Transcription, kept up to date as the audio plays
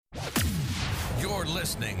You're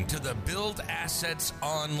listening to the Build Assets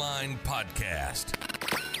Online podcast.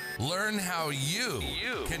 Learn how you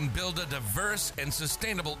can build a diverse and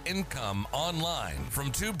sustainable income online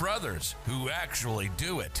from two brothers who actually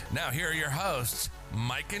do it. Now, here are your hosts,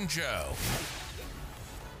 Mike and Joe.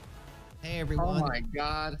 Hey, everyone. Oh, my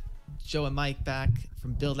God. Joe and Mike back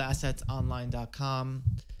from buildassetsonline.com.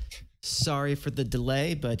 Sorry for the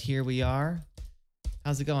delay, but here we are.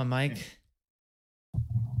 How's it going, Mike?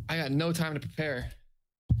 I got no time to prepare.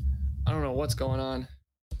 I don't know what's going on.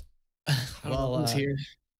 I don't know who's here.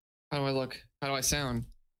 How do I look? How do I sound?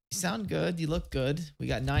 You sound good. You look good. We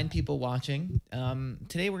got 9 people watching.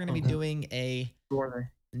 Today we're going to be doing a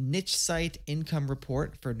niche site income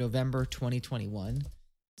report for November 2021.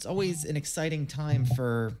 It's always an exciting time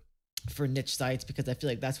for niche sites because I feel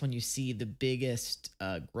like that's when you see the biggest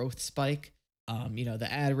growth spike. The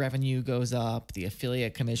ad revenue goes up, the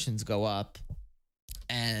affiliate commissions go up,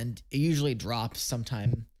 and it usually drops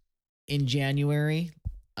sometime in January,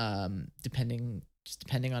 depending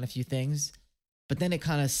on a few things. But then it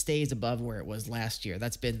kind of stays above where it was last year.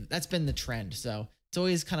 That's been the trend. So it's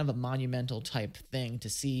always kind of a monumental type thing to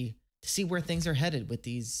see where things are headed with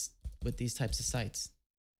these types of sites.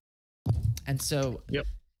 And so, yep.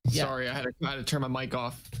 Yeah. Sorry, I had to turn my mic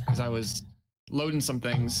off because I was loading some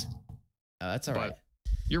things. That's all right.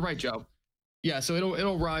 You're right, Joe. Yeah, so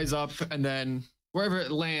it'll rise up, and then wherever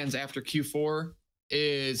it lands after Q4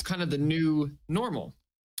 is kind of the new normal.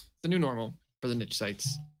 The new normal for the niche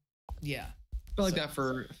sites. Yeah. I feel like that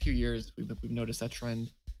for a few years. We've noticed that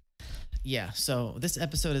trend. Yeah. So this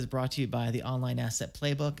episode is brought to you by the Online Asset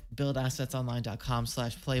Playbook.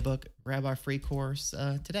 buildassetsonline.com/playbook. Grab our free course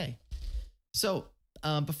today. So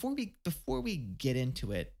before we get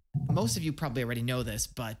into it, most of you probably already know this,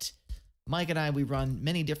 but Mike and I, we run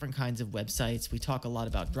many different kinds of websites. We talk a lot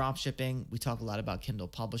about drop shipping. We talk a lot about Kindle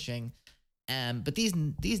publishing. But these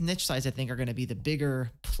niche sites, I think, are going to be the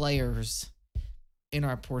bigger players in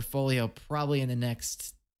our portfolio probably in the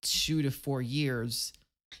next 2 to 4 years.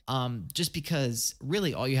 Just because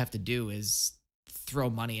really all you have to do is throw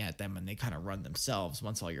money at them and they kind of run themselves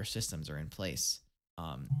once all your systems are in place.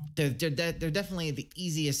 They're definitely the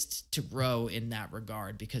easiest to grow in that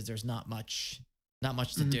regard because there's not much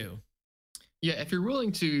to do. Yeah, if you're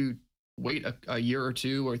willing to wait a year or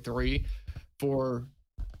 2 or 3 for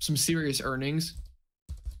some serious earnings,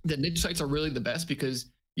 the niche sites are really the best because,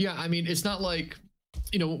 yeah, I mean, it's not like,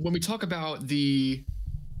 when we talk about the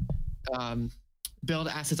Build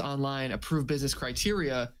Assets Online approved business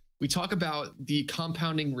criteria, we talk about the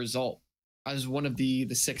compounding result as one of the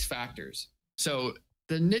 6 factors. So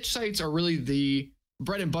the niche sites are really the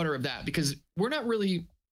bread and butter of that because we're not really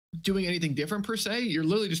doing anything different per se. You're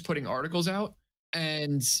literally just putting articles out,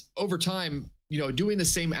 and over time, doing the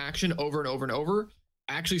same action over and over and over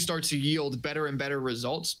actually starts to yield better and better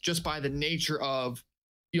results just by the nature of,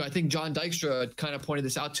 I think John Dykstra kind of pointed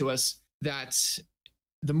this out to us, that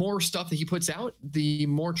the more stuff that he puts out, the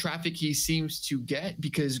more traffic he seems to get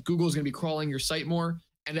because Google is going to be crawling your site more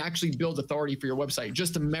and actually build authority for your website,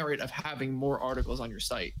 just the merit of having more articles on your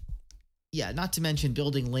site. Yeah, not to mention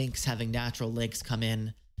building links, having natural links come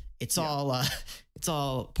in. It's all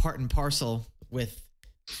part and parcel with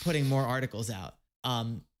putting more articles out.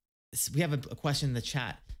 We have a question in the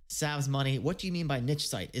chat. Sav's Money, what do you mean by niche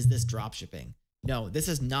site? Is this drop shipping? No, this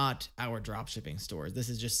is not our drop shipping stores. This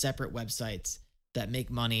is just separate websites that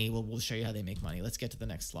make money. We'll show you how they make money. Let's get to the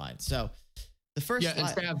next slide. So the first slide. And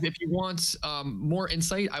Sav, if you want more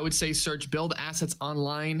insight, I would say search Build Assets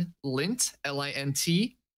Online Lint, Lint.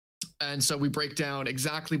 And so we break down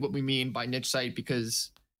exactly what we mean by niche site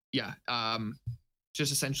because,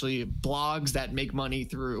 just essentially blogs that make money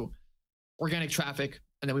through organic traffic,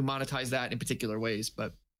 and then we monetize that in particular ways. But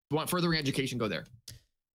if you want further education, go there.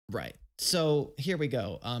 Right. So here we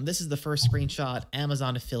go. This is the first screenshot,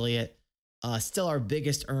 Amazon affiliate. Still our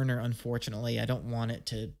biggest earner, unfortunately. I don't want it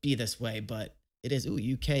to be this way, but it is.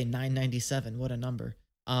 UK 997. What a number.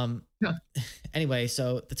 Anyway,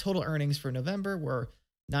 so the total earnings for November were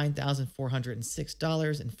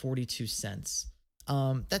 $9,406.42.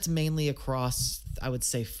 That's mainly across, I would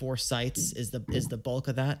say, 4 sites is the bulk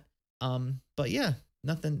of that. But yeah,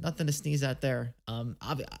 nothing to sneeze at there. I'm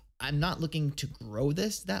not looking to grow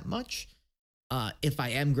this that much. If I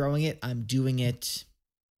am growing it, I'm doing it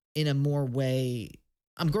in a more way.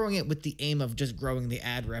 I'm growing it with the aim of just growing the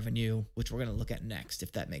ad revenue, which we're going to look at next,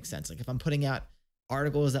 if that makes sense. Like if I'm putting out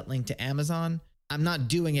articles that link to Amazon, I'm not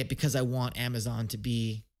doing it because I want Amazon to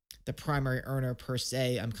be the primary earner per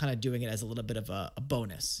se. I'm kind of doing it as a little bit of a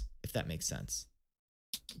bonus, if that makes sense.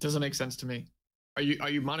 It doesn't make sense to me. Are you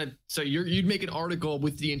so you'd make an article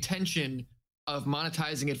with the intention of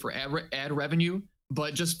monetizing it for ad revenue,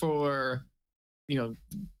 but just for,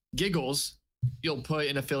 giggles, you'll put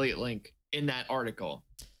an affiliate link in that article.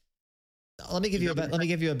 Let me give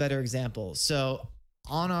you a better example. So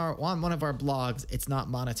on one of our blogs, it's not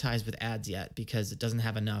monetized with ads yet because it doesn't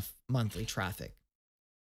have enough monthly traffic.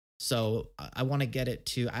 So I want to get it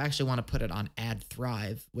to, I actually want to put it on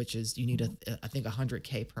AdThrive, which is you need I think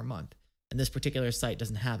 100K per month. And this particular site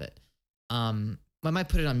doesn't have it. I might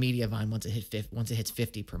put it on Mediavine once it hits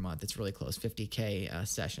 50 per month. It's really close, 50K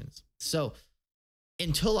sessions. So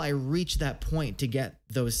until I reach that point to get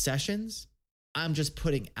those sessions, I'm just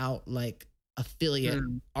putting out like affiliate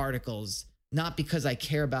articles, not because I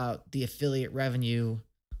care about the affiliate revenue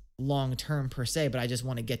long term per se, but I just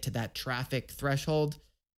want to get to that traffic threshold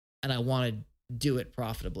and I want to do it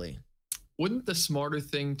profitably. Wouldn't the smarter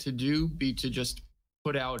thing to do be to just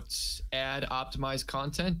put out ad optimized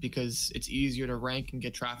content because it's easier to rank and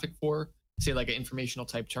get traffic for, say like an informational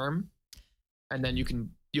type term, and then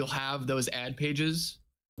you'll have those ad pages?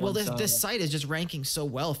 Well, this site is just ranking so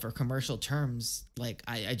well for commercial terms. Like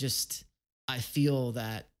I feel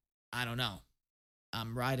that, I don't know,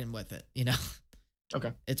 I'm riding with it,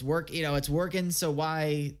 Okay. It's working. So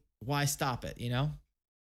why stop it?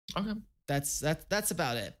 Okay. That's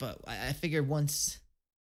about it. But I figured once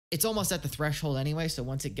it's almost at the threshold anyway. So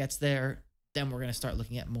once it gets there, then we're going to start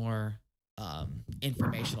looking at more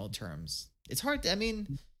informational terms. It's hard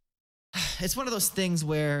it's one of those things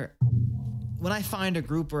where when I find a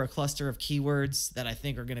group or a cluster of keywords that I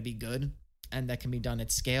think are going to be good and that can be done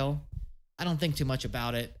at scale, I don't think too much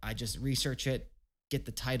about it. I just research it, get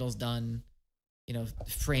the titles done,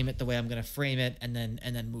 frame it the way I'm going to frame it, and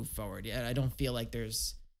then move forward. Yeah, I don't feel like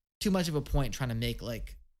there's too much of a point trying to make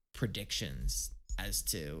like predictions as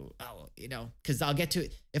to, because I'll get to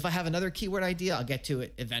it. If I have another keyword idea, I'll get to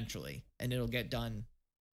it eventually and it'll get done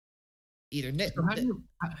either. So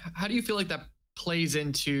how do you feel like that plays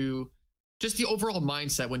into just the overall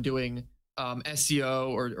mindset when doing SEO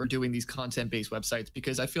or doing these content-based websites?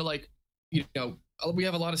 Because I feel like, we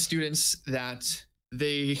have a lot of students that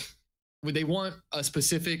they want a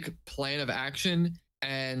specific plan of action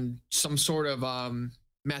and some sort of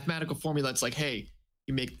mathematical formula that's like, hey,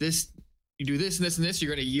 you make this, you do this and this and this,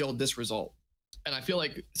 you're going to yield this result. And I feel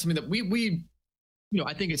like something that we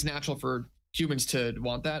I think it's natural for humans to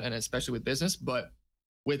want that, and especially with business. But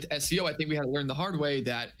with SEO, I think we had to learn the hard way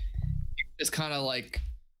that it's kind of like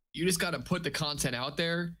you just got to put the content out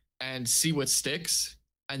there and see what sticks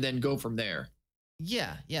and then go from there.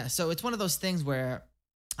 Yeah. So it's one of those things where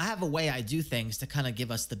I have a way I do things to kind of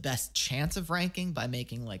give us the best chance of ranking by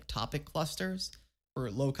making like topic clusters for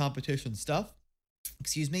low competition stuff.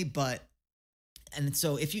 Excuse me. But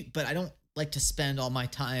I don't like to spend all my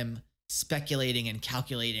time speculating and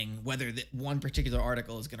calculating whether one particular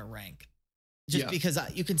article is going to rank. Because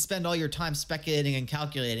you can spend all your time speculating and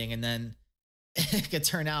calculating, and then it could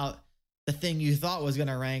turn out the thing you thought was going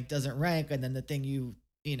to rank doesn't rank, and then the thing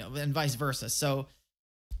and vice versa. So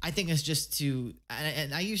I think it's just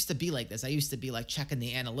and I used to be like this. I used to be like checking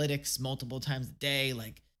the analytics multiple times a day.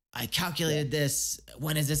 Like I calculated this,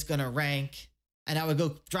 when is this going to rank? And I would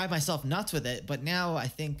go drive myself nuts with it. But now I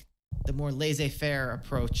think the more laissez-faire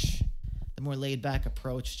approach, the more laid-back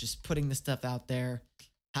approach, just putting the stuff out there,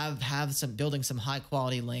 building some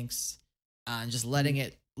high-quality links, and just letting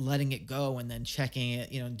it go, and then checking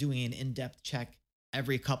it, doing an in-depth check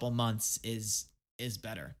every couple months is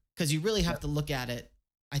better. Because you really have to look at it,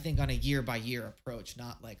 I think, on a year-by-year approach,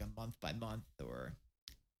 not like a month-by-month or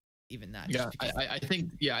even that. Yeah, I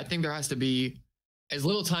think there has to be as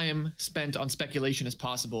little time spent on speculation as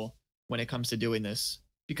possible when it comes to doing this.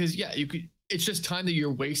 Because it's just time that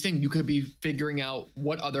you're wasting. You could be figuring out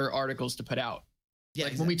what other articles to put out. Yeah,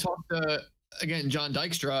 like exactly. When we talked to, again, John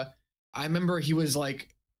Dykstra, I remember he was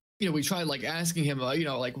like, we tried like asking him,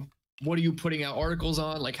 like, what are you putting out articles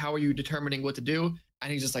on? Like, how are you determining what to do?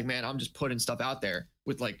 And he's just like, man, I'm just putting stuff out there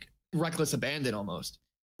with like reckless abandon almost.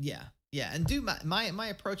 Yeah. And my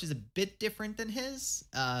approach is a bit different than his.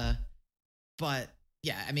 But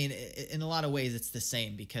yeah, I mean, in a lot of ways it's the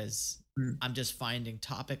same, because I'm just finding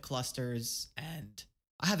topic clusters, and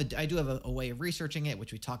I do have a way of researching it,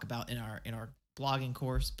 which we talk about in our blogging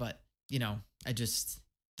course. But I just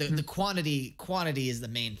the quantity is the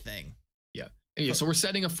main thing. Yeah. So we're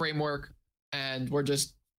setting a framework, and we're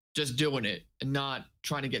just doing it, and not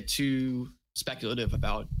trying to get too speculative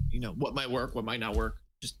about what might work, what might not work.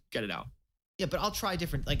 Just get it out. Yeah, but I'll try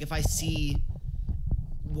different. Like if I see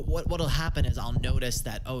what'll happen is I'll notice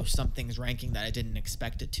that, something's ranking that I didn't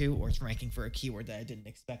expect it to, or it's ranking for a keyword that I didn't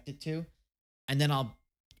expect it to, and then I'll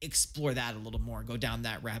explore that a little more, go down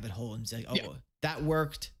that rabbit hole, and say, that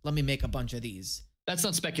worked. Let me make a bunch of these. that's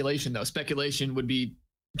not speculation though. Speculation would be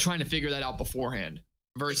trying to figure that out beforehand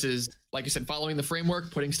versus, like I said, following the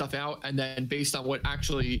framework, putting stuff out, and then based on what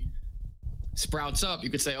actually sprouts up, you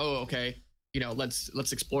could say, oh, okay,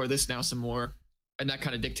 let's explore this now some more. And that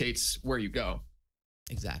kind of dictates where you go.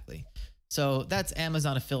 Exactly. So that's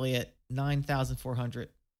Amazon affiliate,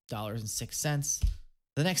 $9,400.06.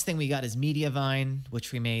 The next thing we got is Mediavine,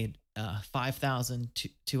 which we made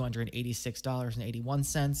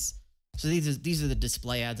 $5,286.81. So these are the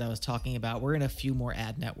display ads I was talking about. We're in a few more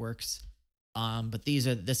ad networks, but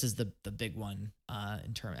this is the big one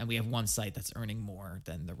in term. And we have one site that's earning more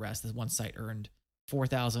than the rest. This one site earned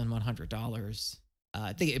 $4,100.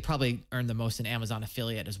 I think it probably earned the most in Amazon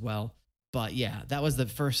affiliate as well. But yeah, that was the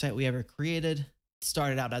first site we ever created.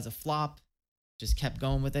 Started out as a flop, just kept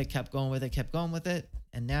going with it,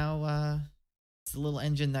 and now it's the little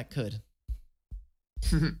engine that could.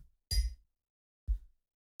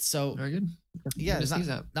 So very good. Yeah, there's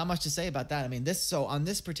not much to say about that. I mean, on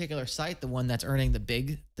this particular site, the one that's earning the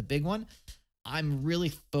big one, I'm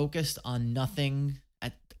really focused on nothing.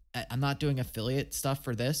 I'm not doing affiliate stuff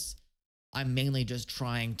for this. I'm mainly just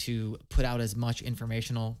trying to put out as much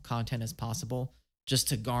informational content as possible, just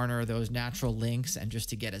to garner those natural links and just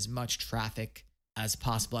to get as much traffic as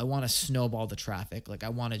possible. I want to snowball the traffic. Like I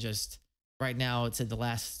want to just, right now it said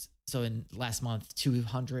in last month,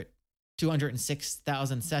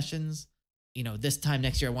 206,000 sessions. This time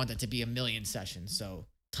next year, I want that to be 1 million sessions. So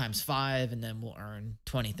times 5, and then we'll earn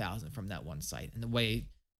 20,000 from that one site. And the way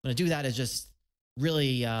I'm going to do that is just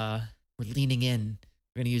really, we're leaning in.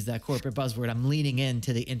 We're going to use that corporate buzzword. I'm leaning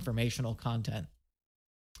into the informational content.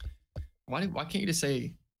 Why can't you just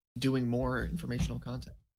say doing more informational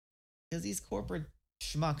content? Because these corporate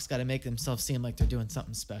schmucks got to make themselves seem like they're doing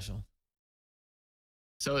something special.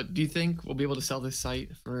 So do you think we'll be able to sell this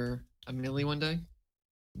site for $1 million one day?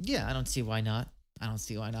 Yeah, I don't see why not. I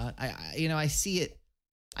see it.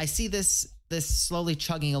 I see this slowly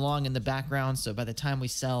chugging along in the background. So by the time we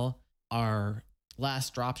sell our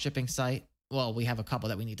last drop shipping site, well, we have a couple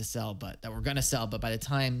that we need to sell, but that we're going to sell. But by the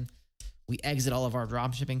time we exit all of our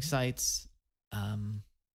drop shipping sites,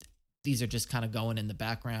 these are just kind of going in the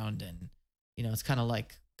background, and it's kind of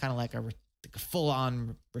like a full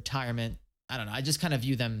on retirement. I don't know. I just kind of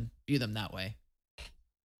view them that way.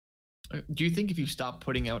 Do you think if you stop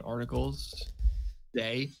putting out articles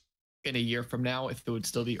today, in a year from now, if it would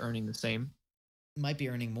still be earning the same? Might be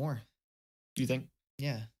earning more. Do you think?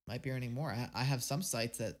 Yeah, might be earning more. I have some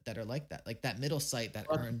sites that are like that, like that middle site that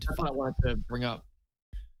earned. That's what I wanted to bring up.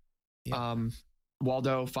 Yeah.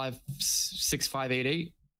 Waldo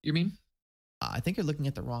 56588. You mean? I think you're looking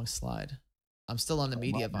at the wrong slide. I'm still on the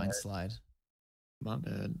Mediavine slide. My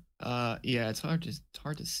bad. Yeah, it's hard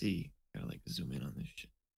to see. Gotta like zoom in on this shit.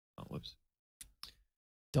 Oh, whoops.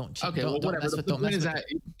 Don't whatever. Mess with, don't mess is with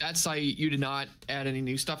that site you did not add any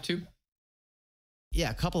new stuff to? Yeah,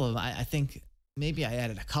 a couple of I think maybe I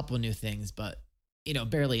added a couple of new things, but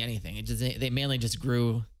barely anything. It just they mainly just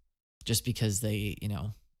grew, just because they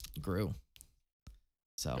grew.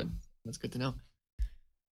 So good. That's good to know.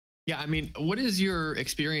 Yeah, I mean, what is your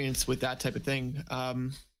experience with that type of thing?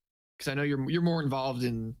 Because I know you're more involved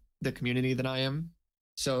in the community than I am.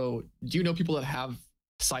 So do you know people that have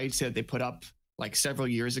sites that they put up like several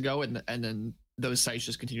years ago, and then those sites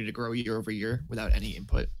just continue to grow year over year without any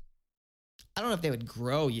input? I don't know if they would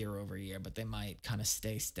grow year over year, but they might kind of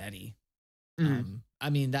stay steady. Mm-hmm. I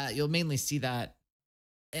mean, that you'll mainly see that.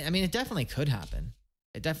 I mean, it definitely could happen.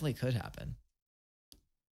 I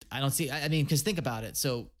don't see. I mean, because think about it.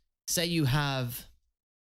 So say you have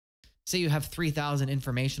 3,000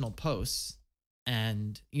 informational posts,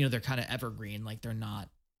 and they're kind of evergreen, like they're not.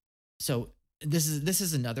 So this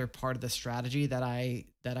is another part of the strategy that I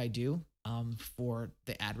do for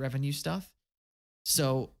the ad revenue stuff.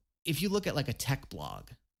 So if you look at like a tech blog,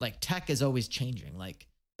 like tech is always changing. Like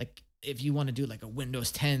if you want to do like a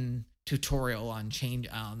Windows 10 tutorial on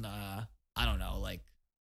I don't know, like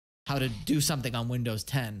how to do something on Windows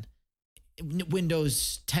 10,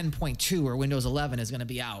 Windows 10.2 or Windows 11 is going to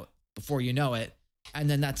be out before you know it. And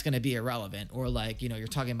then that's going to be irrelevant. Or like, you're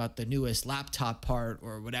talking about the newest laptop part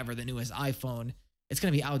or whatever, the newest iPhone, it's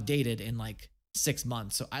going to be outdated in like 6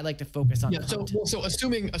 months. So I like to focus on So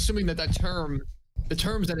assuming that the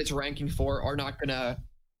terms that it's ranking for are not going to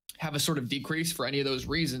have a sort of decrease for any of those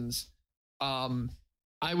reasons, I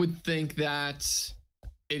would think that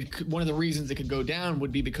one of the reasons it could go down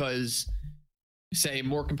would be because, say,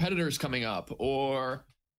 more competitors coming up, or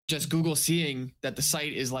just Google seeing that the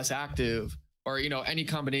site is less active, or any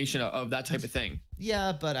combination of that type of thing.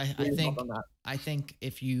 Yeah, but I think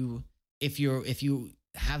if you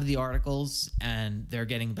have the articles and they're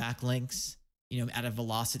getting backlinks at a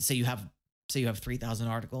velocity, say you have 3,000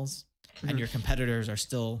 articles and Mhm. your competitors are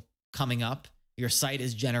still coming up, your site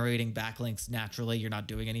is generating backlinks naturally, you're not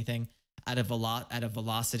doing anything at a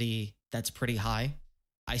velocity that's pretty high.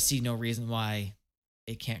 I see no reason why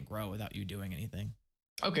it can't grow without you doing anything.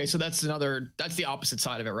 Okay, so that's the opposite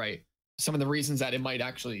side of it, right? Some of the reasons that it might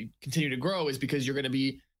actually continue to grow is because you're going to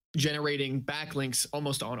be generating backlinks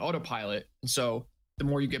almost on autopilot. And so the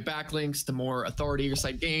more you get backlinks, the more authority your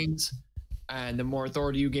site gains. And the more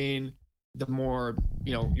authority you gain, the more,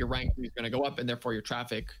 your ranking is going to go up, and therefore your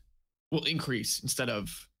traffic will increase instead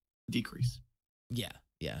of decrease. Yeah.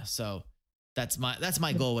 So that's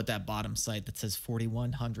my goal with that bottom site that says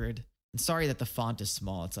 4,100. I'm sorry that the font is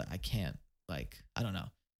small. It's like I can't I don't know.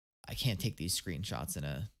 I can't take these screenshots in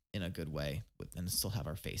a good way and still have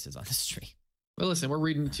our faces on the stream. Well, listen, we're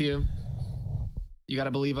reading to you. You got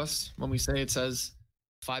to believe us when we say it says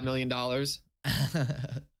 $5 million.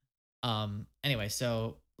 Anyway,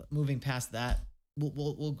 so moving past that,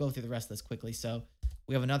 we'll go through the rest of this quickly. So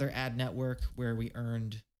we have another ad network where we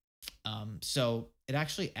earned, so it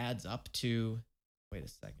actually adds up to, wait a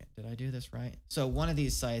second, did I do this right? So one of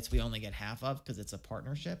these sites we only get half of because it's a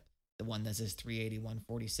partnership. The one that says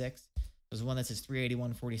 381.46. There's one that says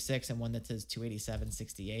 381.46 and one that says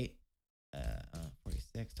 287.68.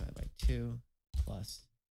 46 divided by 2 plus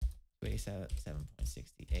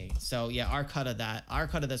 287.68. So yeah, our cut of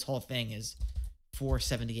this whole thing is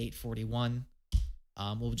 478.41.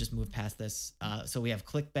 We'll just move past this. So we have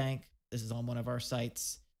ClickBank. This is on one of our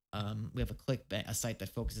sites. We have a site that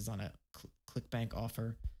focuses on a ClickBank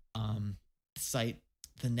offer. The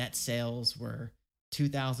net sales were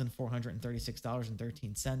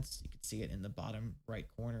 $2,436.13. You can see it in the bottom right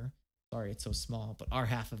corner. Sorry, it's so small, but our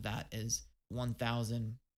half of that is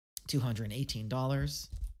 $1,218.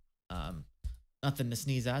 Nothing to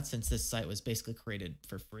sneeze at since this site was basically created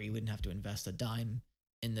for free. We didn't have to invest a dime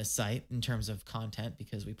in this site in terms of content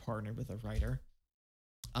because we partnered with a writer.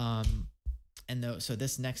 So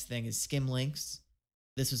this next thing is Skimlinks.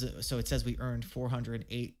 So it says we earned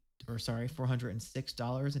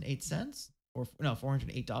 $406.08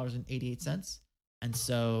 $408.88. And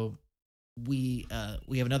so we have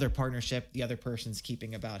another partnership. The other person's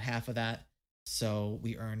keeping about half of that. So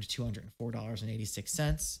we earned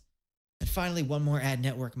 $204.86. And finally, one more ad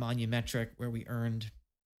network, Monumetric, where we earned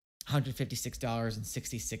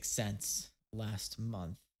 $156.66 last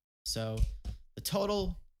month. So the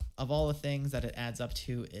total of all the things that it adds up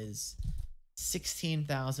to is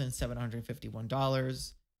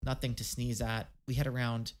 $16,751. Nothing to sneeze at. We had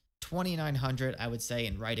around $2,900, I would say,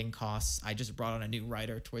 in writing costs. I just brought on a new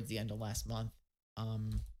writer towards the end of last month.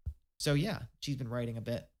 So yeah, she's been writing a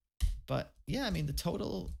bit. But yeah, I mean, the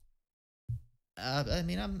total,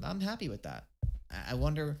 I'm happy with that. I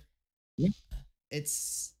wonder, I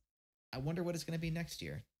wonder what it's going to be next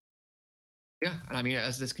year. Yeah. And I mean,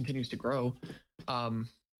 as this continues to grow,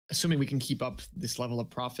 assuming we can keep up this level of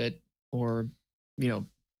profit or,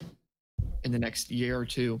 in the next year or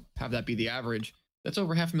two, have that be the average, that's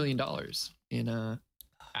over $500,000 in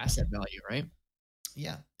asset value, right?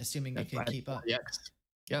 Yeah. Assuming you can keep up.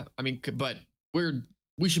 Yeah. I mean, but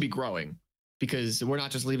we should be growing because we're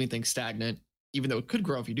not just leaving things stagnant, even though it could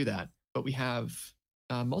grow if you do that. But we have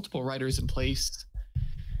multiple writers in place.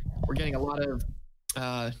 We're getting a lot of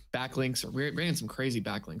backlinks. We're getting some crazy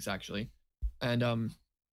backlinks actually, and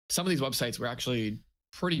some of these websites were actually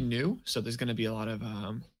pretty new. So there's going to be a lot of.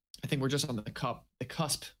 I think we're just on the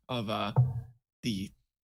cusp of the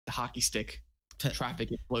hockey stick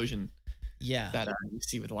traffic explosion. Yeah, that you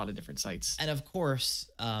see with a lot of different sites. And of course,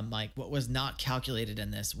 Mike, what was not calculated in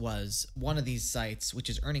this was one of these sites, which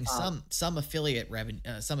is earning some affiliate revenue.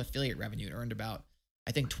 It earned about,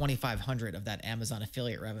 I think, $2,500 of that Amazon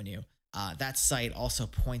affiliate revenue. That site also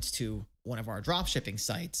points to one of our drop shipping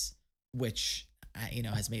sites, which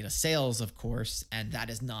has made us sales, of course, and that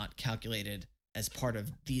is not calculated as part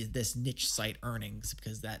of this niche site earnings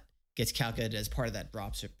because that gets calculated as part of that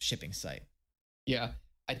drop shipping site. Yeah.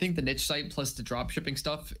 I think the niche site plus the drop shipping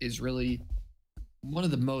stuff is really one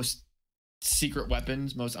of the most secret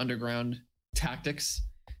weapons, most underground tactics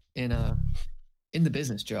in the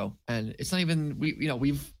business, Joe. And it's not even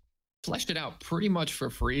we've fleshed it out pretty much for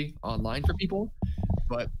free online for people,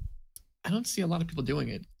 but I don't see a lot of people doing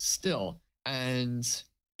it still. And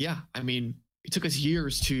yeah, I mean, it took us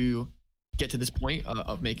years to get to this point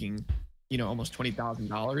of making almost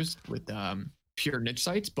 $20,000 with pure niche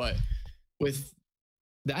sites, but with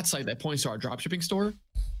that site that points to our dropshipping store,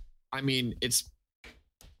 I mean,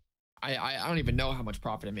 I don't even know how much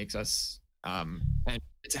profit it makes us. And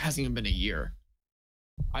it hasn't even been a year.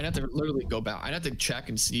 I'd have to literally go back. I'd have to check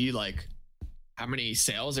and see like how many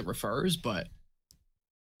sales it refers, but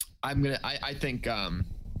I think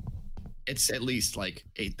it's at least like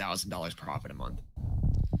 $8,000 profit a month.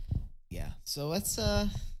 Yeah. So that's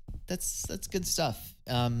good stuff.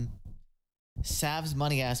 Sav's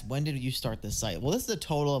Money asks, when did you start this site? Well, this is a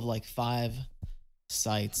total of like 5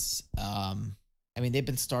 sites. I mean, they've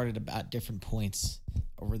been started about different points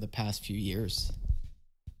over the past few years.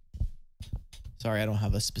 Sorry, I don't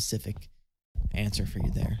have a specific answer for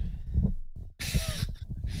you there.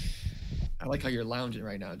 I like how you're lounging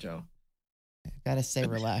right now, Joe. Gotta stay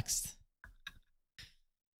relaxed.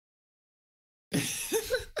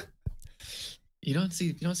 You don't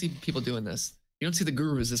see people doing this. You don't see the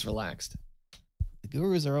gurus this relaxed. The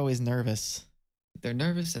gurus are always nervous. They're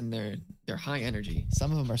nervous and they're high energy.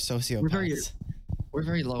 Some of them are sociopaths. We're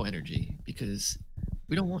very low energy because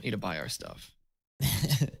we don't want you to buy our stuff.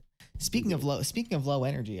 Speaking of low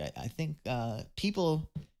energy, I think the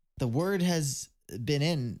word has been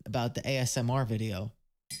in about the ASMR video.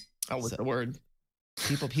 Oh, what's the word?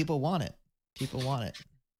 People want it. People want it.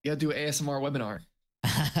 You gotta do an ASMR webinar.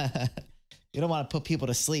 You don't want to put people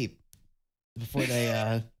to sleep before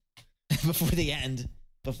they before the end,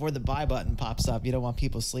 before the buy button pops up. You don't want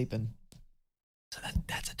people sleeping. So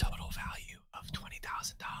that's a total value of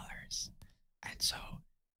 $20,000, and so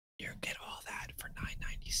you get all that for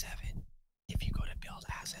 $997 if you go to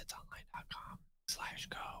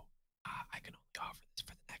buildassetsonline.com/go. I can only offer this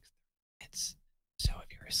for the next 30 minutes. So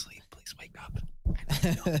if you're asleep, please wake up and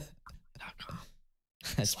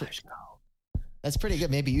buildassetsonline.com/go. That's pretty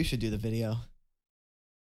good. Maybe you should do the video.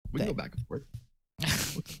 We can go back and forth. I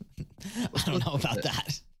don't know about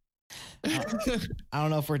that. I don't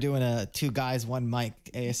know if we're doing a 2 guys 1 mic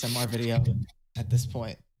ASMR video at this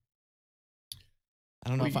point. I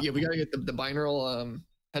don't know. We gotta get the binaural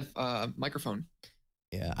microphone.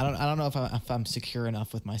 Yeah, I don't know if I'm secure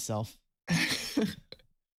enough with myself.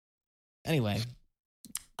 Anyway,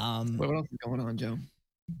 what else is going on, Joe?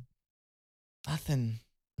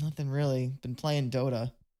 Nothing really. Been playing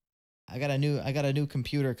Dota. I got a new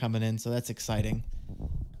computer coming in, so that's exciting.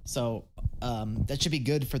 So that should be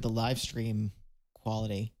good for the live stream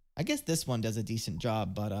quality. I guess this one does a decent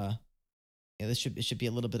job, but yeah, it should be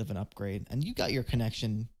a little bit of an upgrade. And you got your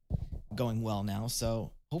connection going well now,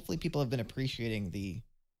 so hopefully people have been appreciating the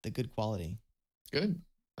good quality. Good.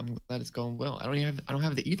 I'm glad it's going well. I don't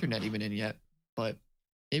have the Ethernet even in yet, but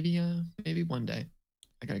maybe one day.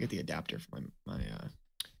 I gotta get the adapter for my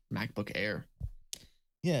MacBook Air.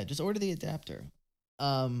 Yeah, just order the adapter.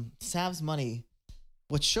 Sav's Money.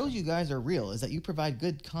 What shows you guys are real is that you provide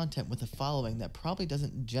good content with a following that probably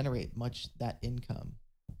doesn't generate much that income.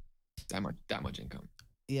 That much income.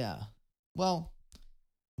 Yeah. Well,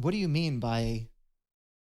 what do you mean by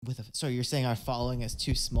so you're saying our following is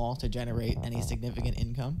too small to generate any significant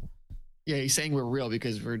income? Yeah, he's saying we're real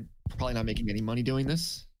because we're probably not making any money doing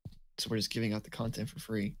this. So we're just giving out the content for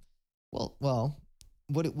free. Well,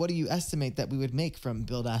 what do you estimate that we would make from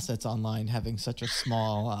Build Assets Online having such a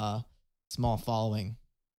small following?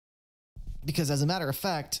 Because as a matter of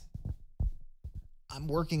fact, I'm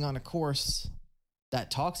working on a course that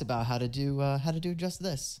talks about how to do just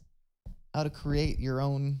this. How to create your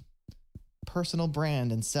own personal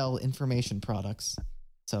brand and sell information products.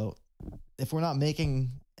 So if we're not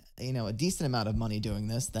making, a decent amount of money doing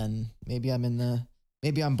this, then maybe I'm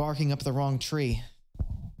barking up the wrong tree.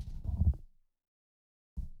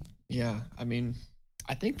 Yeah, I mean,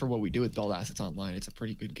 I think for what we do with Build Assets Online, it's a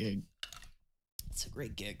pretty good gig. It's a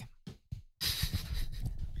great gig.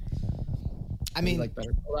 I mean, like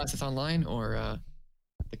better Build Assets Online or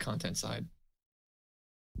the content side?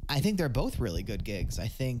 I think they're both really good gigs. I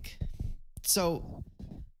think so.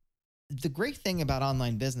 The great thing about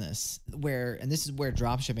online business, and this is where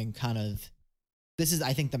dropshipping this is,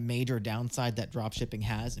 I think, the major downside that dropshipping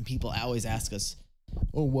has, and people always ask us,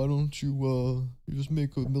 oh, why don't you just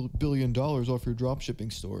make $1 billion off your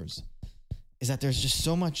dropshipping stores? Is that there's just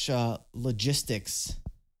so much logistics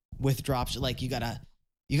with dropship. Like you gotta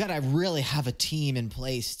really have a team in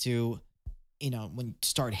place to, when you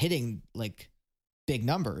start hitting like big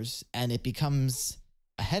numbers, and it becomes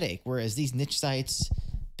a headache. Whereas these niche sites,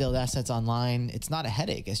 Build Assets Online, it's not a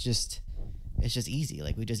headache. It's just easy.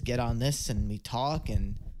 Like we just get on this and we talk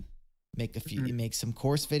and make some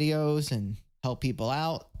course videos and help people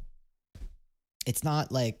out. It's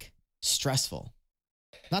not like stressful.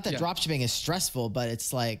 Not that dropshipping is stressful, but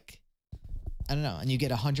it's like, I don't know. And you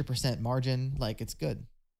get 100% margin. Like it's good.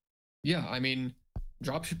 Yeah. I mean,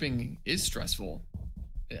 dropshipping is stressful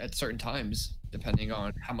at certain times, depending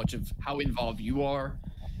on how involved you are,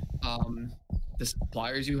 the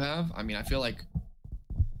suppliers you have. I mean, I feel like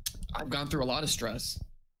I've gone through a lot of stress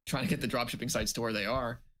trying to get the dropshipping sites to where they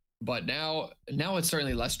are. But now it's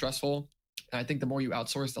certainly less stressful. And I think the more you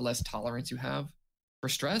outsource, the less tolerance you have for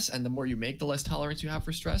stress, and the more you make, the less tolerance you have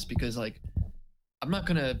for stress. Because like, I'm not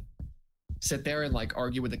gonna sit there and like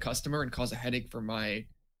argue with the customer and cause a headache for my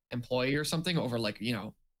employee or something over like, you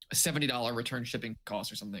know, a $70 return shipping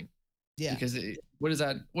cost or something. Yeah. Because what is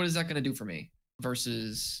that going to do for me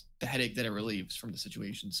versus the headache that it relieves from the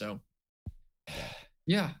situation? So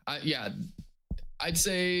yeah, I'd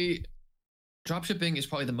say drop shipping is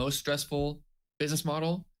probably the most stressful business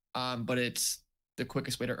model, but it's the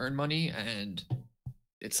quickest way to earn money, and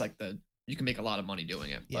it's like you can make a lot of money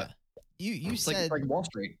doing it. Yeah. But You it's said like Wall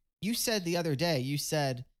Street. You said the other day, you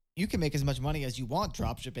said you can make as much money as you want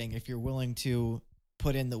drop shipping if you're willing to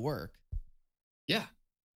put in the work. Yeah.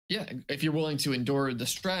 Yeah. If you're willing to endure the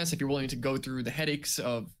stress, if you're willing to go through the headaches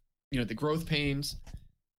of, you know, the growth pains.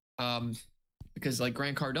 Because like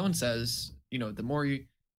Grant Cardone says, you know, the more if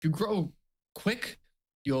you grow quick,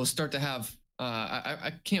 you'll start to have,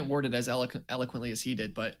 I can't word it as eloquently as he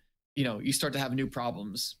did, but you know, you start to have new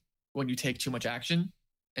problems when you take too much action.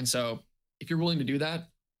 And so if you're willing to do that,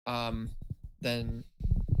 then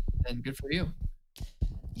good for you.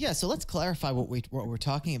 Yeah, so let's clarify what we're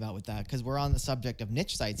talking about with that, because we're on the subject of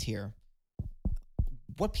niche sites here.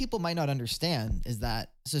 What people might not understand is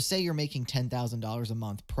that, so say you're making $10,000 a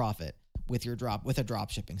month profit with a drop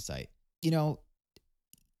shipping site. You know,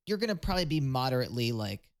 you're gonna probably be moderately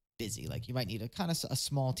like busy. Like you might need a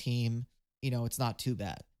small team. You know, it's not too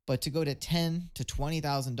bad. But to go to $10,000 to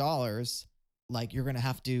 $20,000, like you're gonna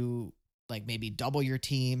have to like maybe double your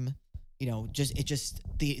team. You know,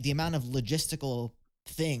 the amount of logistical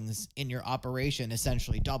things in your operation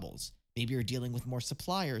essentially doubles. Maybe you're dealing with more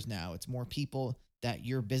suppliers now. It's more people that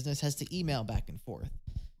your business has to email back and forth.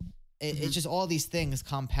 It's just all these things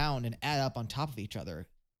compound and add up on top of each other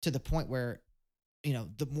to the point where, you know,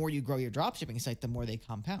 the more you grow your dropshipping site, the more they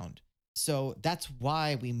compound. So that's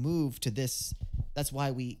why we move to this. That's why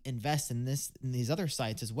we invest in these other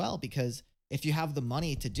sites as well, because if you have the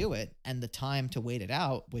money to do it and the time to wait it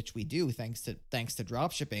out, which we do thanks to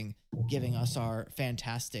dropshipping giving us our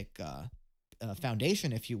fantastic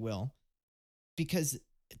foundation, if you will, because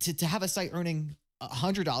to have a site earning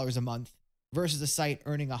 $100 a month versus a site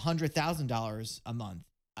earning $100,000 a month,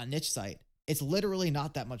 a niche site, it's literally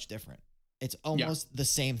not that much different. It's almost the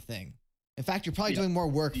same thing. In fact, you're probably doing more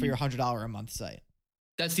work for your $100 a month site.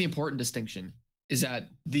 That's the important distinction, is that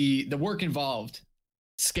the work involved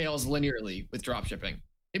scales linearly with dropshipping.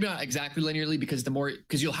 Maybe not exactly linearly, because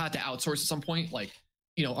you'll have to outsource at some point. Like,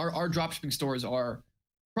 you know, our dropshipping stores are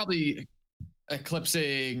probably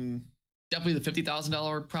eclipsing definitely the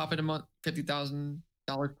 $50,000 profit a month, $50,000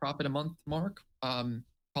 profit a month mark.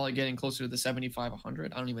 Probably getting closer to the 75,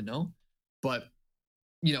 100. I don't even know, but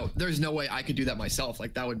you know, there's no way I could do that myself.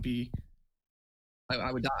 Like that would be,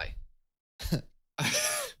 I would die.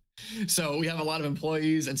 So we have a lot of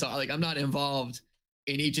employees, and so like I'm not involved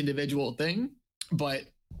in each individual thing, but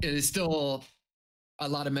it is still a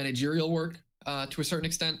lot of managerial work to a certain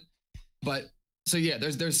extent. But so yeah,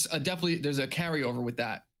 there's definitely a carryover with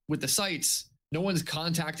that. With the sites, no one's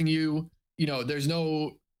contacting you. You know, there's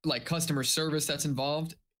no like customer service that's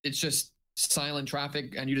involved. It's just silent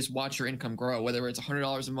traffic, and you just watch your income grow, whether it's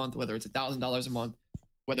 $100 a month, whether it's $1,000 a month,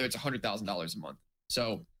 whether it's $100,000 a month.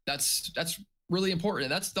 So that's really important.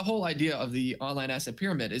 And that's the whole idea of the online asset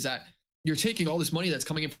pyramid, is that you're taking all this money that's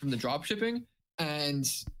coming in from the drop shipping, and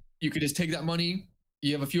you could just take that money.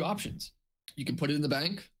 You have a few options. You can put it in the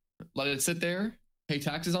bank, let it sit there, pay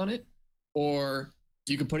taxes on it, or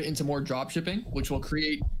you can put it into more drop shipping, which will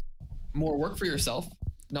create more work for yourself.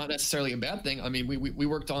 Not necessarily a bad thing. I mean, we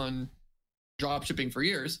worked on drop shipping for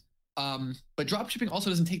years, but drop shipping also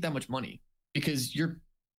doesn't take that much money, because you're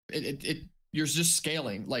just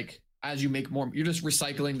scaling. Like as you make more, you're just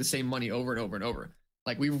recycling the same money over and over and over.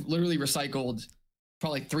 Like we literally recycled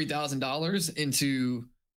probably $3,000 into,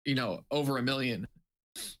 you know, over $1 million,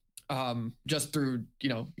 just through, you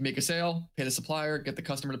know, you make a sale, pay the supplier, get the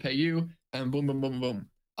customer to pay you, and boom, boom, boom,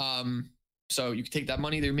 boom. So you can take that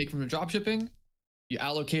money that you make from the drop shipping, you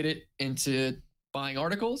allocate it into buying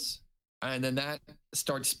articles, and then that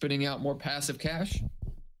starts spitting out more passive cash.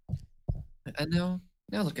 And now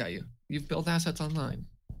look at you. You've built assets online.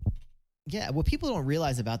 Yeah, what people don't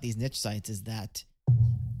realize about these niche sites is that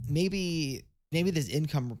maybe this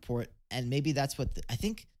income report, and maybe that's what I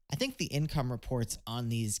think the income reports on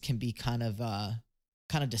these can be kind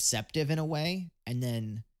of deceptive in a way. And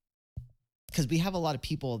then because we have a lot of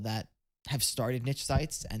people that have started niche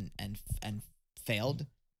sites and failed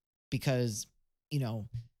because, you know,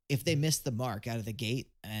 if they miss the mark out of the gate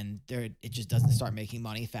and it just doesn't start making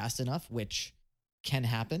money fast enough, which can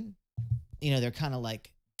happen, you know, they're kind of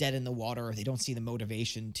like dead in the water, or they don't see the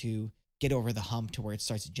motivation to get over the hump to where it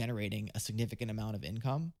starts generating a significant amount of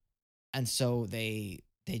income. And so they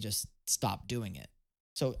just stop doing it.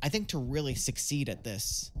 So I think to really succeed at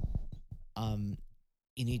this,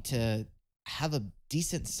 you need to have a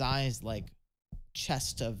decent sized like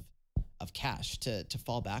chest of cash to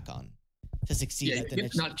fall back on to succeed at the you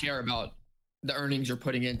niche. not care about the earnings you're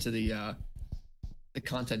putting into the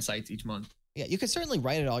content sites each month. Yeah, you can certainly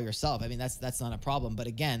write it all yourself. I mean, that's not a problem. But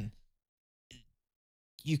again,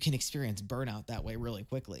 you can experience burnout that way really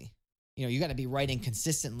quickly. You know, you got to be writing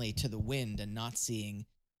consistently to the wind and not seeing,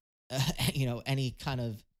 any kind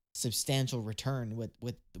of substantial return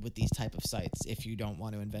with these type of sites if you don't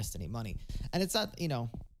want to invest any money. And it's not,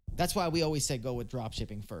 that's why we always say go with drop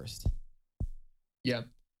shipping first. Yeah.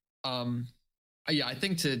 I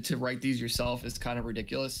think to write these yourself is kind of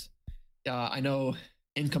ridiculous. I know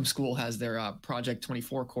Income School has their Project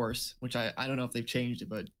 24 course, which I don't know if they've changed it,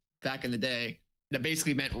 but back in the day, that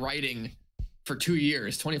basically meant writing for 2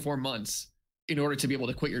 years, 24 months in order to be able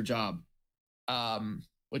to quit your job,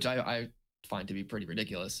 which I find to be pretty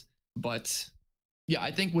ridiculous. But yeah,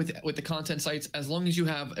 I think with the content sites, as long as you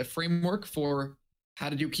have a framework for how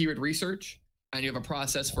to do keyword research and you have a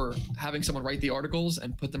process for having someone write the articles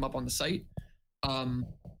and put them up on the site,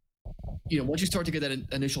 once you start to get that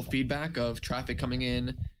initial feedback of traffic coming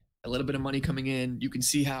in, a little bit of money coming in, you can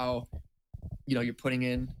see how, you're putting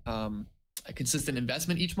in a consistent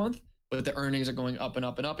investment each month, but the earnings are going up and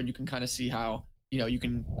up and up, and you can kind of see how, you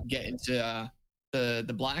can get into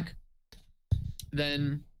the black.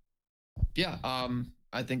 Then, yeah,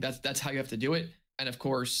 I think that's how you have to do it. And of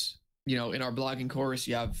course, in our blogging course,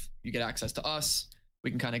 you get access to us. We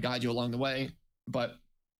can kind of guide you along the way, but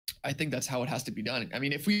I think that's how it has to be done. I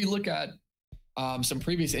mean, if we look at some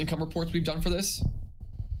previous income reports we've done for this,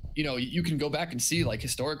 you can go back and see like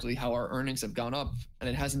historically how our earnings have gone up, and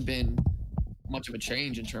it hasn't been much of a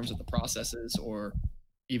change in terms of the processes or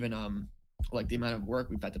even like the amount of work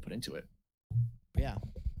we've had to put into it. Yeah.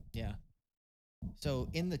 So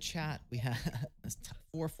in the chat, we have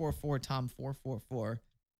 444 Tom 444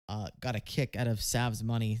 got a kick out of Sav's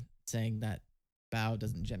money saying that Bao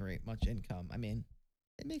doesn't generate much income. I mean,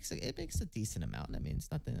 it makes a decent amount. I mean, it's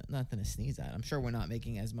nothing to sneeze at. I'm sure we're not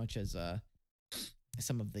making as much as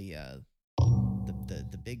some of the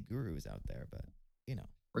big gurus out there, but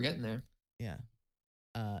we're getting there. Yeah.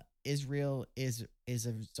 Israel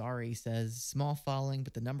Zari says small following,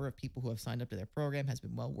 but the number of people who have signed up to their program has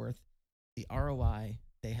been well worth the ROI.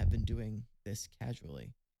 They have been doing this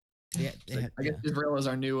casually. I guess Israel is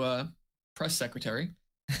our new press secretary.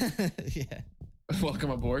 Yeah.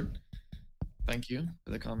 Welcome aboard. Thank you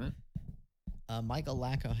for the comment. Michael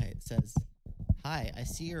Lacko says, "Hi, I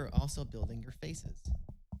see you're also building your faces."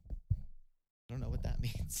 I don't know what that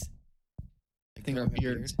means. I think our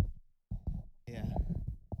beards. Yeah.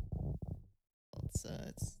 Well, it's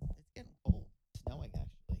getting cold. It's snowing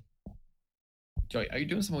actually. Joey, are you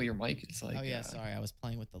doing something with your mic? It's like. Oh yeah, sorry. I was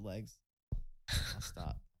playing with the legs. I'll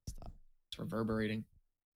stop. It's reverberating.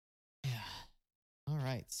 Yeah. All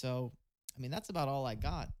right. So, I mean, that's about all I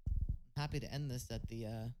got. I'm happy to end this at the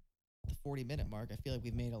 40-minute mark. I feel like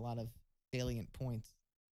we've made a lot of salient points.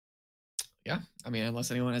 Yeah. I mean, unless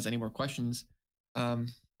anyone has any more questions,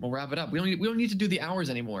 we'll wrap it up. We don't need to do the hours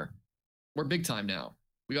anymore. We're big time now.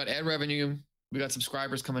 We got ad revenue. We got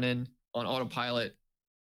subscribers coming in on autopilot.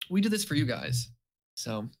 We do this for you guys.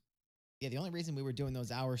 So. Yeah. The only reason we were doing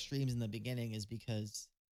those hour streams in the beginning is because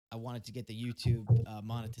I wanted to get the YouTube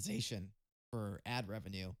monetization for ad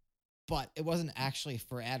revenue, but it wasn't actually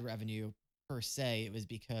for ad revenue per se. It was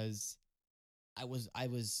because I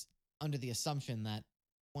was under the assumption that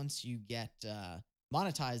once you get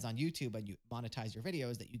monetized on YouTube and you monetize your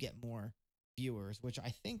videos, that you get more viewers, which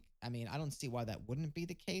I don't see why that wouldn't be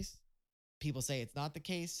the case. People say it's not the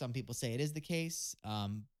case. Some people say it is the case.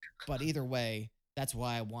 But either way, that's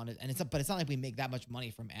why I wanted, but it's not like we make that much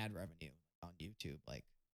money from ad revenue on YouTube. Like,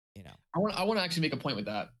 I want to actually make a point with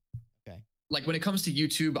that. Okay. Like when it comes to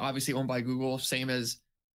YouTube, obviously owned by Google, same as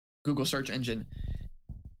Google search engine,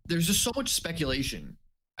 there's just so much speculation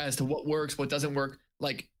as to what works, what doesn't work.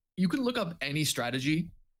 Like you can look up any strategy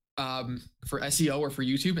for SEO or for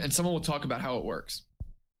YouTube, and someone will talk about how it works.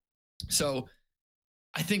 So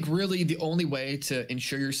I think really the only way to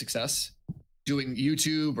ensure your success doing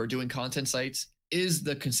YouTube or doing content sites is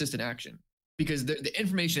the consistent action, because the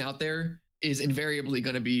information out there is invariably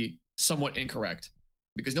going to be somewhat incorrect,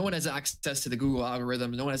 because no one has access to the Google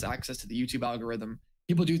algorithm. No one has access to the YouTube algorithm.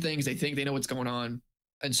 People do things, they think they know what's going on.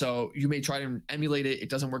 And so you may try to emulate it. It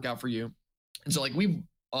doesn't work out for you. And so like we've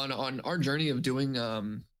on our journey of doing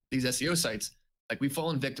these SEO sites, like we've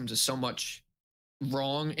fallen victim to so much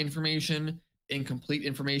wrong information, incomplete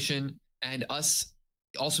information, and us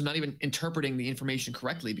also not even interpreting the information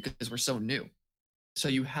correctly because we're so new. So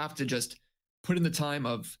you have to just put in the time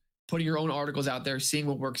of putting your own articles out there, seeing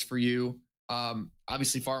what works for you.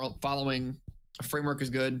 Obviously, following a framework is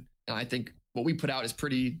good, and I think what we put out is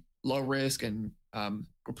pretty low risk, and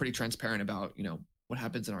we're pretty transparent about what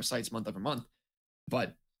happens in our sites month over month.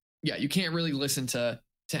 But yeah, you can't really listen to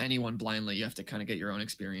anyone blindly. You have to kind of get your own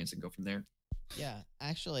experience and go from there. Yeah,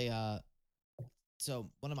 actually, so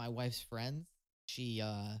one of my wife's friends,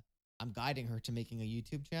 I'm guiding her to making a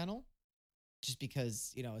YouTube channel, just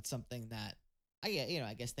because it's something that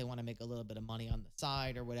I guess they want to make a little bit of money on the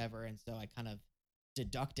side or whatever, and so I kind of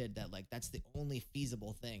deducted that like that's the only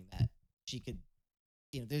feasible thing that she could,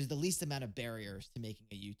 there's the least amount of barriers to making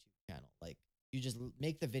a YouTube channel. Like you just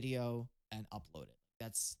make the video and upload it.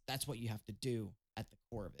 That's what you have to do at the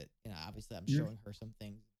core of it. Obviously I'm showing her some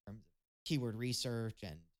things in terms of keyword research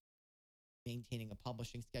and maintaining a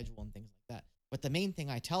publishing schedule and things like that. But the main thing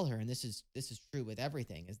I tell her, and this is true with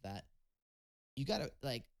everything, is that you gotta,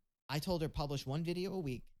 like, I told her publish one video a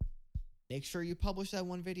week. Make sure you publish that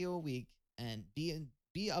one video a week, and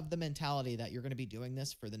be of the mentality that you're going to be doing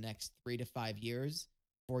this for the next 3 to 5 years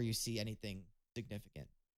before you see anything significant.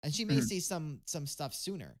 And she may see some stuff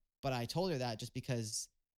sooner, but I told her that just because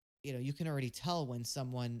you can already tell when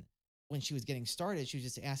she was getting started, she was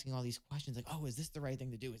just asking all these questions like, oh, is this the right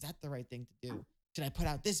thing to do? Is that the right thing to do? Should I put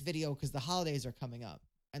out this video because the holidays are coming up?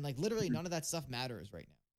 And like literally none of that stuff matters right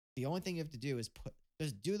now. The only thing you have to do is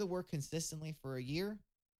just do the work consistently for a year,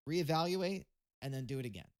 reevaluate, and then do it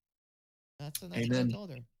again. That's what I told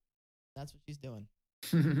her. That's what she's doing.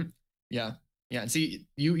 Yeah. And see,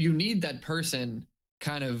 you need that person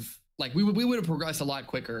kind of like we would have progressed a lot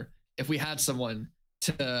quicker if we had someone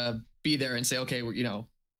to be there and say, okay, we're going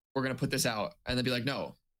to put this out, and then be like,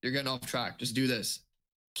 no, you're getting off track. Just do this.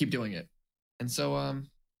 Keep doing it. And so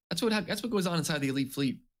that's what goes on inside the Elite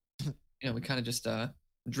Fleet. We kind of just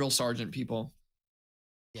drill sergeant people.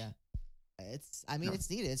 Yeah. It's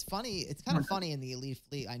needed. It's funny. It's kind of funny in the Elite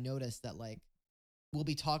Fleet. I noticed that like we'll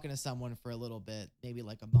be talking to someone for a little bit, maybe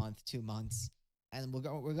like a month, 2 months, and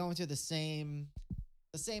we're going through the same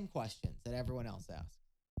questions that everyone else asks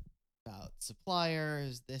about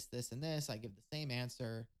suppliers, this, and this. I give the same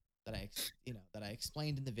answer that I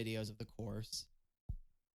explained in the videos of the course,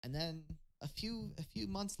 and then a few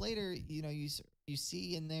months later, you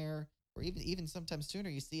see in there, or even sometimes sooner,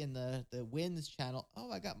 you see in the wins channel,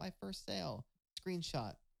 oh, I got my first sale,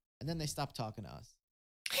 screenshot, and then they stop talking to us.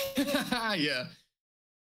 Yeah.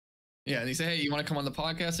 And they say, hey, you want to come on the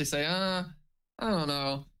podcast? They say, I don't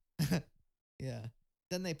know. Yeah.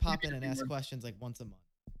 Then they pop in and ask questions like once a month.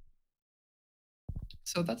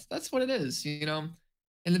 So that's what it is.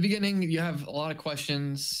 In the beginning, you have a lot of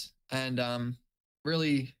questions, and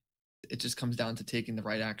really, it just comes down to taking the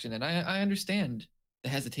right action. And I understand the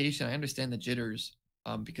hesitation. I understand the jitters,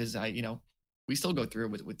 because we still go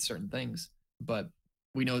through it with certain things, but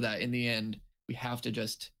we know that in the end, we have to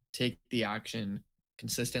just take the action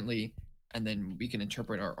consistently, and then we can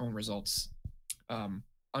interpret our own results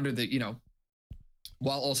under the,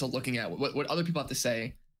 while also looking at what other people have to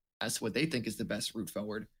say as to what they think is the best route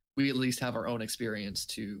forward. We at least have our own experience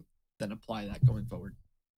to then apply that going forward.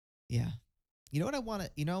 Yeah. You know what I want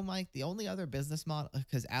to, Mike, the only other business model,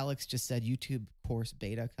 because Alex just said YouTube course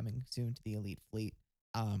beta coming soon to the Elite Fleet.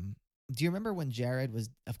 Do you remember when Jared was,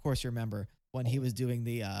 of course you remember, when he was doing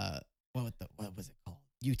the, what was it called?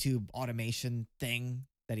 YouTube automation thing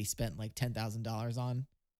that he spent like $10,000 on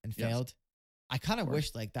and failed. Yes. I kind of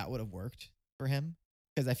wish like that would have worked for him,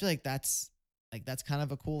 because I feel like that's kind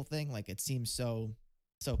of a cool thing. Like it seems so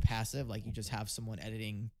passive. Like you just have someone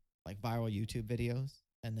editing like viral YouTube videos,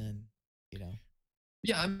 and then,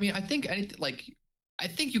 Yeah, I mean, I think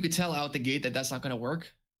you could tell out the gate that that's not going to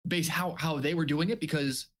work based how they were doing it,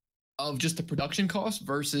 because of just the production cost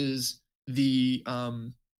versus the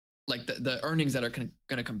the earnings that are going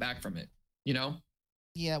to come back from it.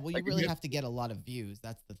 Yeah, well, you really have to get a lot of views.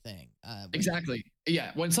 That's the thing. Exactly.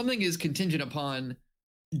 Yeah, when something is contingent upon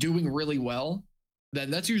doing really well, then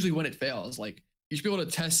that's usually when it fails. Like you should be able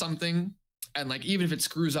to test something, and like even if it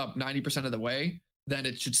screws up 90% of the way, then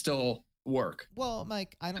it should still work. Well,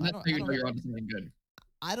 Mike, I don't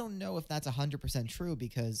know if that's 100% true,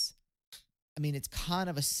 because I mean, it's kind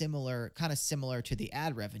of similar to the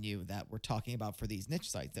ad revenue that we're talking about for these niche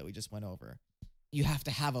sites that we just went over. You have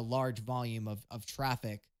to have a large volume of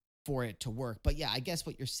traffic for it to work. But yeah, I guess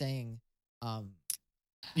what you're saying.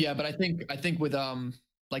 Yeah, but I think with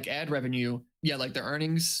like ad revenue, yeah, like the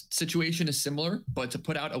earnings situation is similar, but to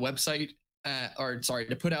put out a website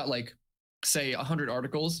to put out like say 100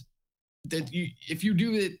 articles, if you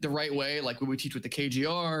do it the right way, like what we teach with the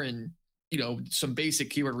KGR and some basic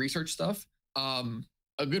keyword research stuff,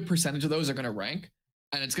 a good percentage of those are going to rank,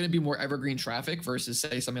 and it's going to be more evergreen traffic versus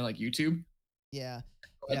say something like YouTube. Yeah.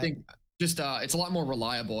 I think just it's a lot more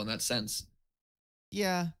reliable in that sense.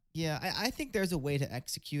 Yeah. I think there's a way to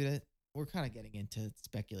execute it. We're kind of getting into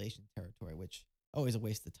speculation territory, which always a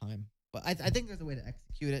waste of time. But I think there's a way to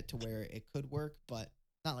execute it to where it could work, but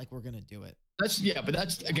not like we're gonna do it. But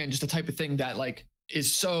that's again just the type of thing that like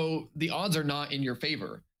is so the odds are not in your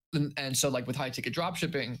favor, and so like with high ticket drop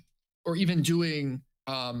shipping or even doing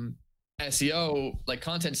SEO like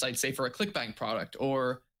content sites, say for a ClickBank product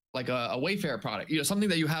or like a Wayfair product, something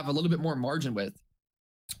that you have a little bit more margin with,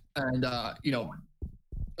 and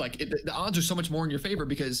like the odds are so much more in your favor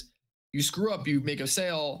because you screw up, you make a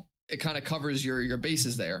sale, it kind of covers your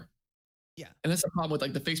bases there. Yeah. And that's the problem with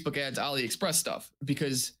like the Facebook ads, AliExpress stuff,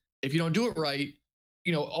 because if you don't do it right,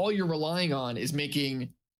 all you're relying on is making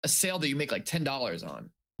a sale that you make like $10 on.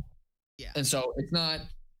 Yeah. And so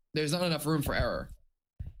there's not enough room for error.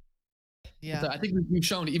 Yeah. So I think we've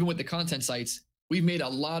shown even with the content sites, we've made a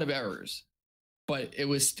lot of errors, but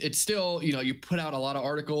it's still, you put out a lot of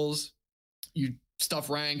articles, stuff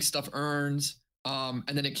ranks, stuff earns, and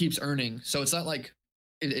then it keeps earning. So it's not like,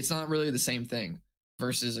 it's not really the same thing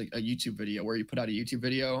versus a YouTube video where you put out a YouTube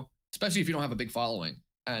video, especially if you don't have a big following.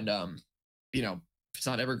 And, if it's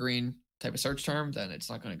not evergreen type of search term, then it's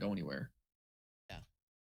not going to go anywhere. Yeah.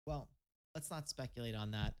 Well, let's not speculate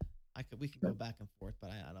on that. We can go back and forth,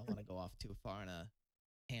 but I don't want to go off too far in a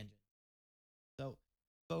tangent. So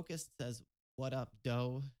Focus says, "What up,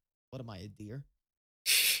 Doe? What am I, a deer?"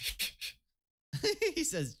 He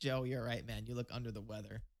says, "Joe, you're right, man. You look under the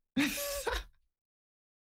weather."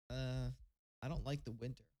 I don't like the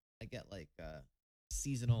winter. I get like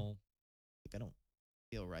seasonal. Like I don't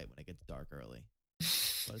feel right when it gets dark early,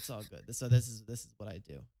 but it's all good. So this is what I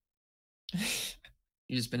do.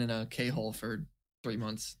 You just been in a K-hole for 3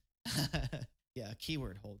 months. Yeah,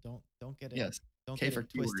 keyword hole. Don't get it. Yes. Don't K get for it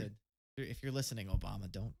keyword. twisted. If you're listening,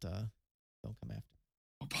 Obama, don't come after me.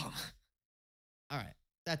 Obama. All right,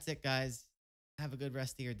 that's it, guys. Have a good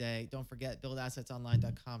rest of your day. Don't forget,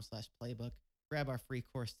 buildassetsonline.com/playbook. Grab our free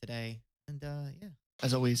course today. And yeah.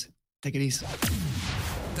 As always, take it easy.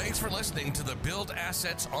 Thanks for listening to the Build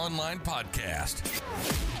Assets Online podcast.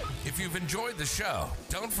 If you've enjoyed the show,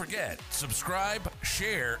 don't forget, subscribe,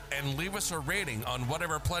 share, and leave us a rating on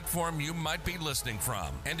whatever platform you might be listening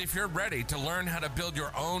from. And if you're ready to learn how to build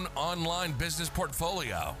your own online business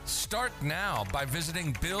portfolio, start now by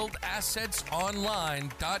visiting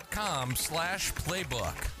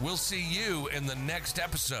buildassetsonline.com/playbook. We'll see you in the next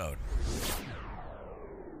episode.